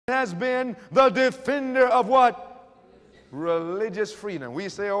has been the defender of what? Religious freedom. We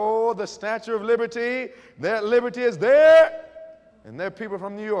say, oh, the Statue of Liberty, that liberty is there. And there are people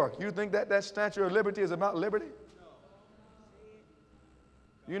from New York. You think that that Statue of Liberty is about liberty?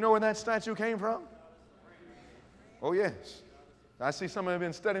 You know where that statue came from? Oh, yes. I see some of you have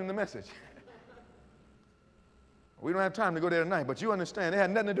been studying the message. We don't have time to go there tonight, but you understand it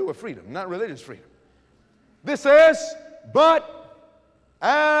had nothing to do with freedom, not religious freedom. This says, but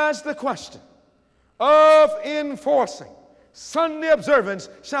as the question of enforcing Sunday observance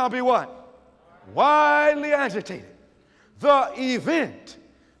shall be what? Widely agitated. The event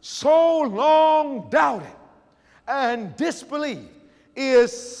so long doubted and disbelieved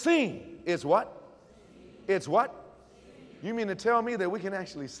is seen. Is what? It's what? You mean to tell me that we can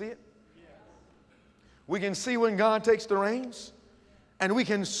actually see it? We can see when God takes the reins, and we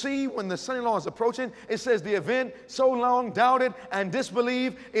can see when the Sunday law is approaching. It says the event so long doubted and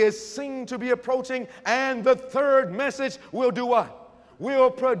disbelieved is seen to be approaching, and the third message will do what?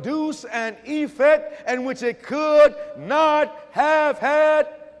 Will produce an effect in which it could not have had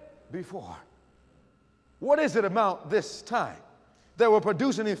before. What is it about this time that will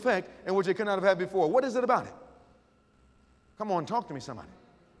produce an effect in which it could not have had before? What is it about it? Come on, talk to me, somebody.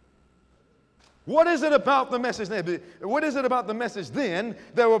 What is it about the message then? What is it about the message then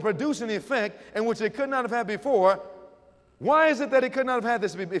that will produce an effect in which it could not have had before? Why is it that it could not have had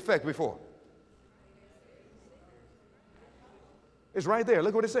this effect before? It's right there.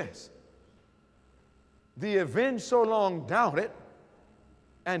 Look what it says. The event so long doubted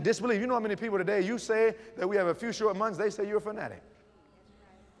and disbelieved. You know how many people today, you say that we have a few short months, they say you're a fanatic.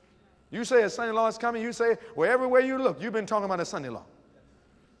 You say a Sunday law is coming, you say, well, everywhere you look, you've been talking about a Sunday law.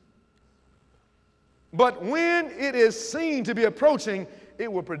 But when it is seen to be approaching, it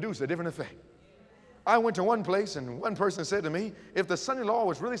will produce a different effect. I went to one place and one person said to me, if the Sunday law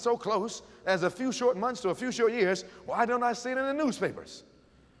was really so close as a few short months to a few short years, why don't I see it in the newspapers?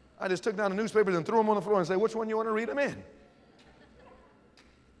 I just took down the newspapers and threw them on the floor and said, which one you want to read them in?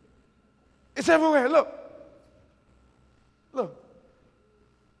 It's everywhere. Look. Look.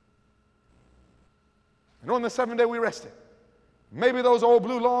 And on the seventh day we rested. Maybe those old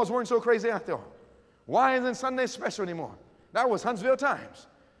blue laws weren't so crazy after all. Why isn't Sunday special anymore? That was Huntsville Times.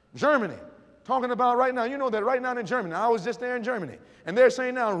 Germany, talking about right now, you know that right now in Germany, I was just there in Germany, and they're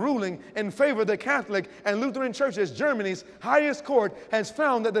saying now ruling in favor of the Catholic and Lutheran churches. Germany's highest court has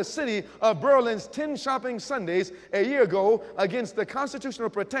found that the city of Berlin's 10 shopping Sundays a year ago against the constitutional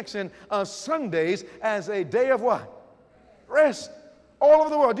protection of Sundays as a day of what? Rest. All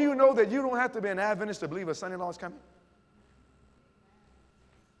over the world. Do you know that you don't have to be an Adventist to believe a Sunday law is coming?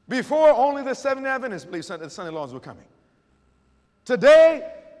 Before, only the Seventh-day Adventists believed the Sunday laws were coming. Today,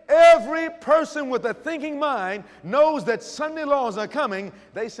 every person with a thinking mind knows that Sunday laws are coming.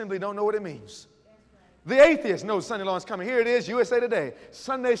 They simply don't know what it means. The atheist knows Sunday law is coming. Here it is, USA Today.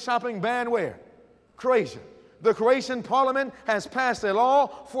 Sunday shopping ban where? Croatia. The Croatian parliament has passed a law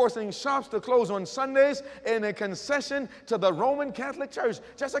forcing shops to close on Sundays in a concession to the Roman Catholic Church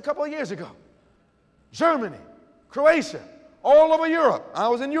just a couple of years ago. Germany, Croatia, all over Europe. I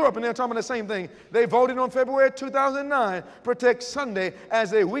was in Europe and they're talking about the same thing. They voted on February 2009, protect Sunday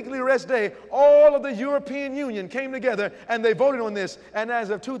as a weekly rest day. All of the European Union came together and they voted on this. And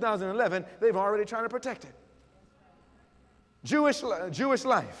as of 2011, they've already tried to protect it. Jewish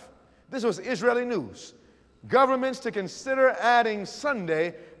life. This was Israeli news. Governments to consider adding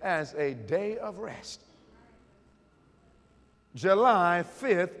Sunday as a day of rest. July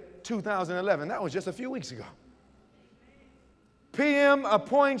 5th, 2011. That was just a few weeks ago. PM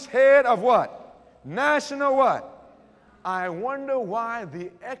appoints head of what? National what? I wonder why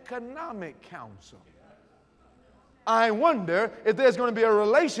the Economic Council. I wonder if there's going to be a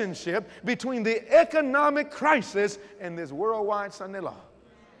relationship between the economic crisis and this worldwide Sunday law.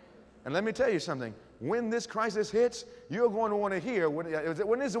 And let me tell you something. When this crisis hits, you're going to want to hear.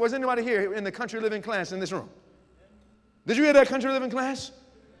 Was anybody here in the country living class in this room? Did you hear that country living class?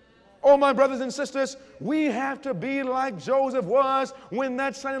 Oh, my brothers and sisters, we have to be like Joseph was when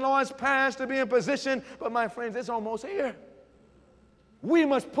that Sunday law is passed to be in position. But my friends, it's almost here. We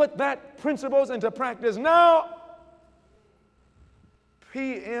must put that principles into practice now.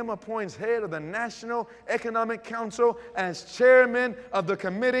 PM appoints head of the National Economic Council as chairman of the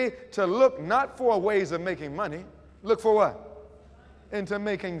committee to look not for ways of making money. Look for what? Into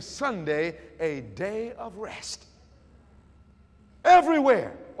making Sunday a day of rest.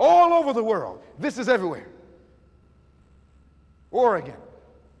 Everywhere, all over the world. This is everywhere. Oregon.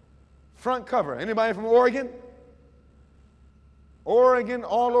 Front cover. Anybody from Oregon? Oregon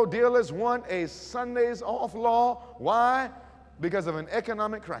auto dealers want a Sundays off law. Why? because of an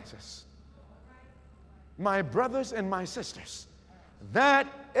economic crisis. My brothers and my sisters, that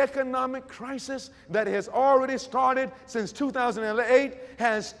economic crisis that has already started since 2008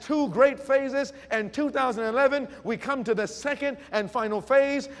 has two great phases, and 2011 we come to the second and final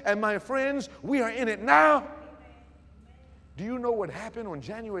phase, and my friends, we are in it now. Do you know what happened on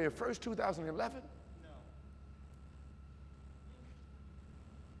January 1st, 2011? No.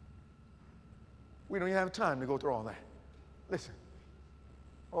 We don't even have time to go through all that. Listen.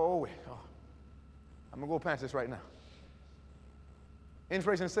 Oh, wait. Oh. I'm going to go past this right now.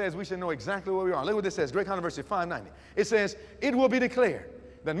 Inspiration says we should know exactly where we are. Look what this says, Great Controversy 590. It says, it will be declared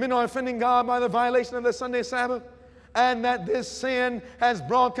that men are offending God by the violation of the Sunday Sabbath, and that this sin has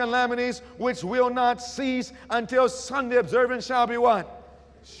brought calamities which will not cease until Sunday observance shall be what?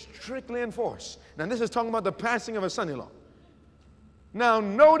 Strictly enforced. Now this is talking about the passing of a Sunday law. Now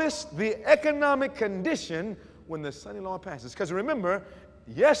notice the economic condition when the Sunday law passes. Because remember,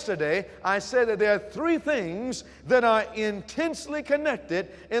 yesterday I said that there are three things that are intensely connected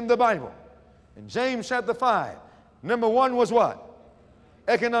in the Bible. In James chapter 5, number 1 was what?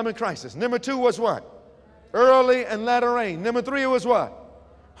 Economic crisis. Number 2 was what? Early and latter rain. Number 3 was what?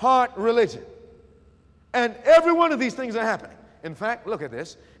 Heart religion. And every one of these things are happening. In fact, look at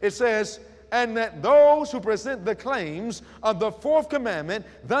this. It says, and that those who present the claims of the fourth commandment,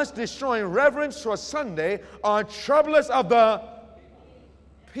 thus destroying reverence for Sunday, are troublers of the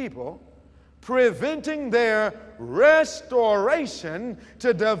people, preventing their restoration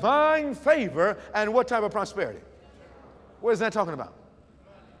to divine favor and what type of prosperity? What is that talking about?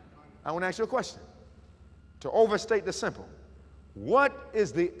 I want to ask you a question. To overstate the simple, what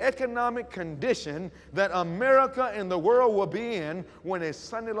is the economic condition that America and the world will be in when a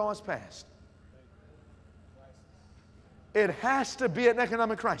Sunday law is passed? It has to be an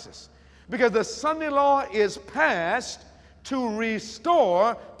economic crisis, because the Sunday law is passed to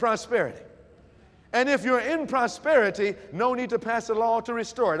restore prosperity. And if you're in prosperity, no need to pass a law to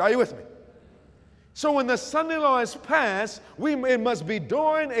restore it. Are you with me? So when the Sunday law is passed, it must be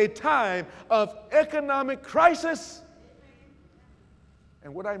during a time of economic crisis.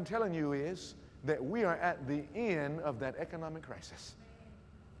 And what I'm telling you is that we are at the end of that economic crisis.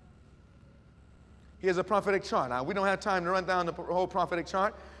 Here's a prophetic chart. Now, we don't have time to run down the whole prophetic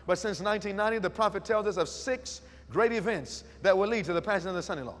chart, but since 1990, the prophet tells us of 6 great events that will lead to the passing of the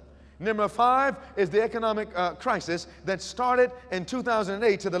Sunday law. Number 5 is the economic crisis that started in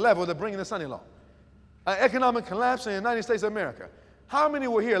 2008 to the level of bringing the Sunday law. Economic collapse in the United States of America. How many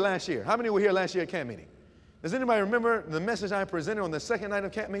were here last year? How many were here last year at camp meeting? Does anybody remember the message I presented on the second night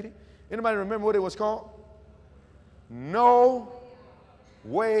of camp meeting? Anybody remember what it was called? No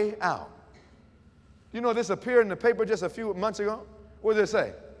Way Out. You know, this appeared in the paper just a few months ago. What did it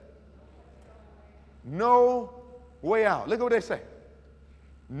say? No Way Out. Look at what they say.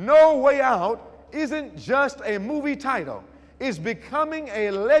 No Way Out isn't just a movie title. It's becoming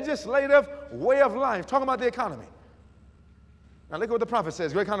a legislative way of life. Talking about the economy. Now look at what the prophet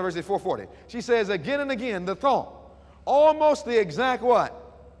says, Great Controversy 440. She says again and again the thought, almost the exact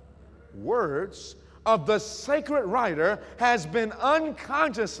what? Words of the sacred writer has been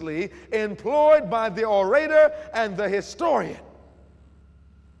unconsciously employed by the orator and the historian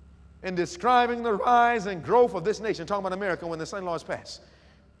in describing the rise and growth of this nation, talking about America when the Sunday law is passed.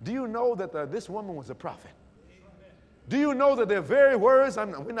 Do you know that this woman was a prophet? Do you know that their very words,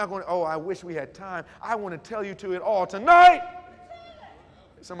 we're not going to, oh, I wish we had time. I want to tell you to it all tonight.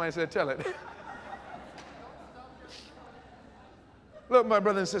 Somebody said, tell it. Look, my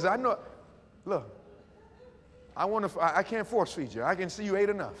brother and sister, I know, look, I can't force feed you. I can see you ate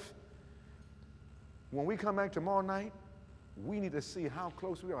enough. When we come back tomorrow night, we need to see how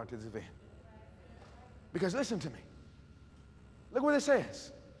close we are to this event. Because listen to me. Look what it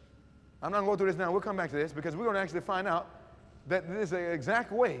says. I'm not going to go through this now. We'll come back to this because we're going to actually find out that this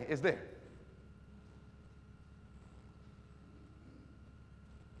exact way is there.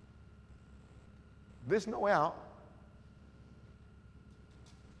 This no way out.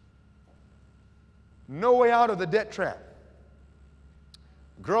 No way out of the debt trap.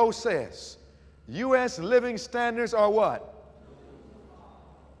 Gross says, U.S. living standards are what?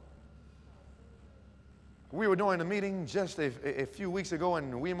 We were doing a meeting just a few weeks ago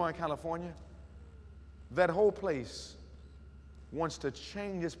in Weimar, California. That whole place wants to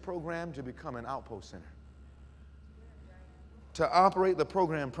change its program to become an outpost center, to operate the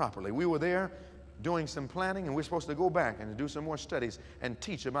program properly. We were there doing some planning, and we're supposed to go back and do some more studies and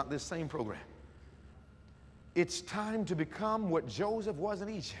teach about this same program. It's time to become what Joseph was in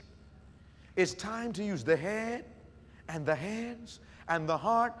Egypt. It's time to use the head and the hands and the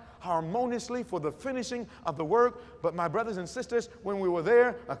heart harmoniously for the finishing of the work. But my brothers and sisters, when we were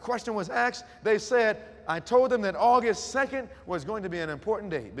there, a question was asked. They said, I told them that August 2nd was going to be an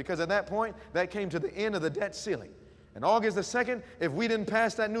important date, because at that point, that came to the end of the debt ceiling. And August the 2nd, if we didn't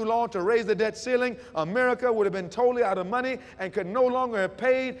pass that new law to raise the debt ceiling, America would have been totally out of money and could no longer have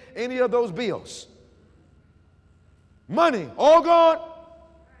paid any of those bills. Money, all gone.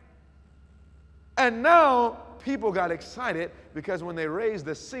 And now people got excited because when they raised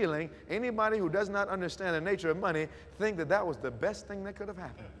the ceiling, anybody who does not understand the nature of money think that that was the best thing that could have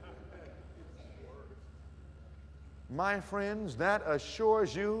happened. My friends, that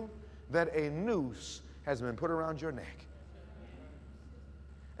assures you that a noose has been put around your neck.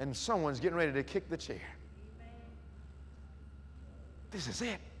 And someone's getting ready to kick the chair. This is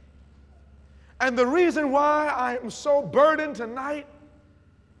it. And the reason why I am so burdened tonight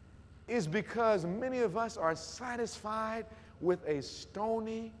is because many of us are satisfied with a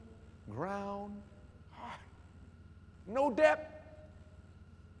stony ground heart. No depth.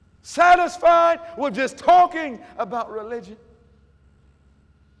 Satisfied with just talking about religion.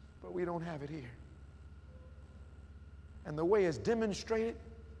 But we don't have it here. And the way it's demonstrated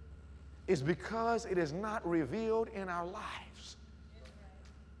is because it is not revealed in our lives.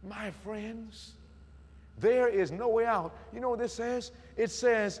 My friends, there is no way out. You know what this says? It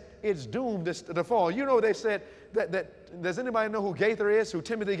says it's doomed to fall. You know they said that does anybody know who Gaither is, who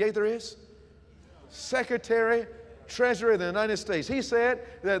Timothy Gaither is? Secretary, Treasurer of the United States. He said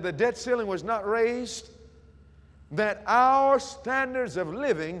that the debt ceiling was not raised, that our standards of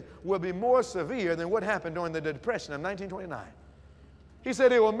living will be more severe than what happened during the Depression of 1929. He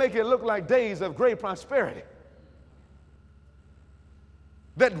said it will make it look like days of great prosperity.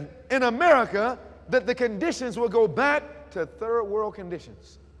 That in America, that the conditions will go back to third world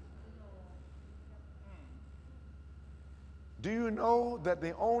conditions. Do you know that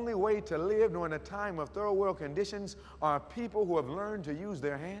the only way to live during a time of third world conditions are people who have learned to use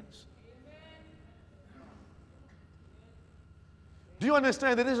their hands? Do you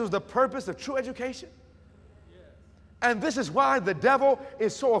understand that this was the purpose of true education? And this is why the devil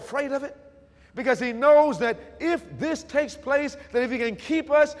is so afraid of it. Because he knows that if this takes place, that if he can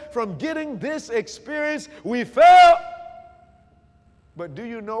keep us from getting this experience, we fail. But do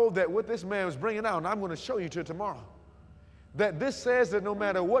you know that what this man was bringing out, and I'm going to show you to tomorrow, that this says that no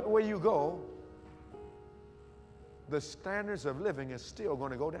matter what way you go, the standards of living is still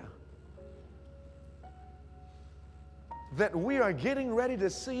going to go down. That we are getting ready to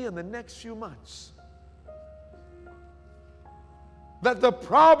see in the next few months that the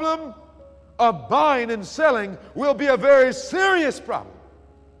problem of buying and selling will be a very serious problem.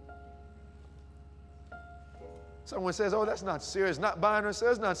 Someone says, oh, that's not serious. Not buying or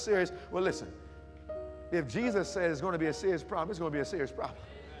selling, it's not serious. Well, listen. If Jesus said it's going to be a serious problem, it's going to be a serious problem.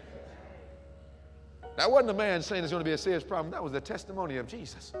 That wasn't the man saying it's going to be a serious problem. That was the testimony of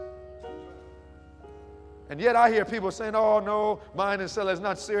Jesus. And yet I hear people saying, oh, no, buying and selling is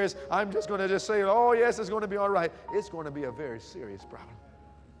not serious. I'm just going to just say, oh, yes, it's going to be all right. It's going to be a very serious problem.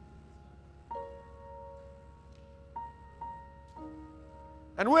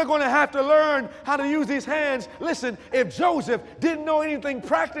 And we're going to have to learn how to use these hands. Listen, if Joseph didn't know anything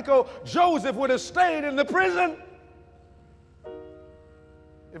practical, Joseph would have stayed in the prison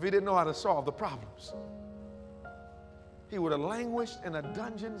if he didn't know how to solve the problems. He would have languished in a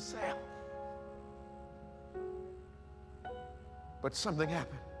dungeon cell. But something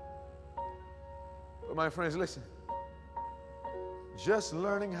happened. But my friends, listen. Just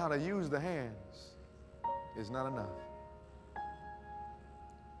learning how to use the hands is not enough.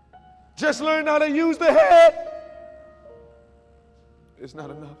 Just learn how to use the head. It's not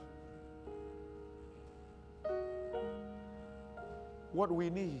enough. What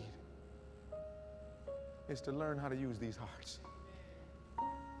we need is to learn how to use these hearts.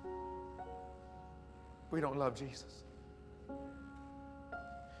 We don't love Jesus.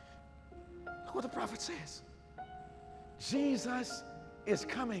 Look what the prophet says. Jesus is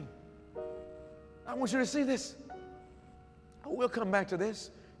coming. I want you to see this. We'll come back to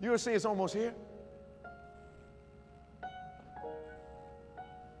this. You'll see it's almost here.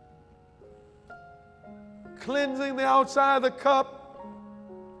 Cleansing the outside of the cup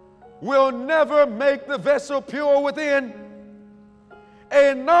will never make the vessel pure within.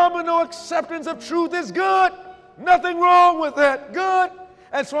 A nominal acceptance of truth is good. Nothing wrong with that. Good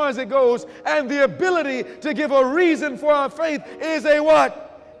as far as it goes. And the ability to give a reason for our faith is a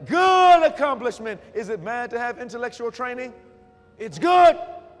what? Good accomplishment. Is it bad to have intellectual training? It's good.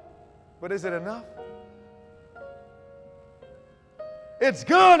 But is it enough? It's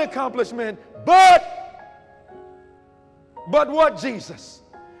good accomplishment, but what, Jesus?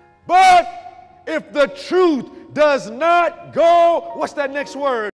 But if the truth does not go, what's that next word?